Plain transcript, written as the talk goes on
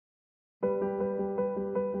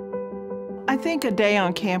I think a day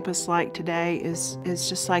on campus like today is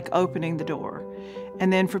just like opening the door.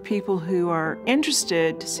 And then for people who are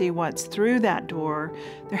interested to see what's through that door,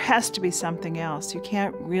 there has to be something else. You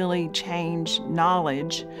can't really change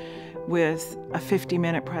knowledge with a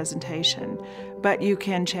 50-minute presentation, but you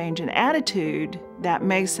can change an attitude that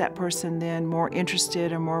makes that person then more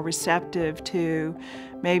interested or more receptive to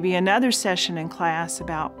maybe another session in class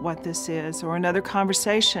about what this is, or another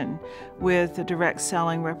conversation with a direct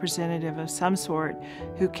selling representative of some sort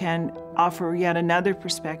who can offer yet another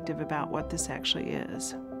perspective about what this actually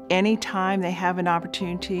is. Anytime they have an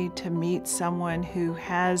opportunity to meet someone who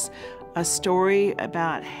has a story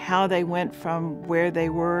about how they went from where they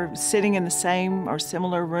were sitting in the same or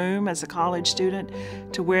similar room as a college student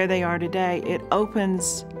to where they are today, it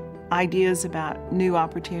opens ideas about new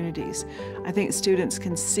opportunities. I think students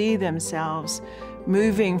can see themselves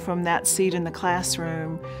moving from that seat in the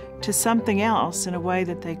classroom to something else in a way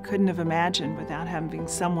that they couldn't have imagined without having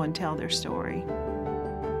someone tell their story.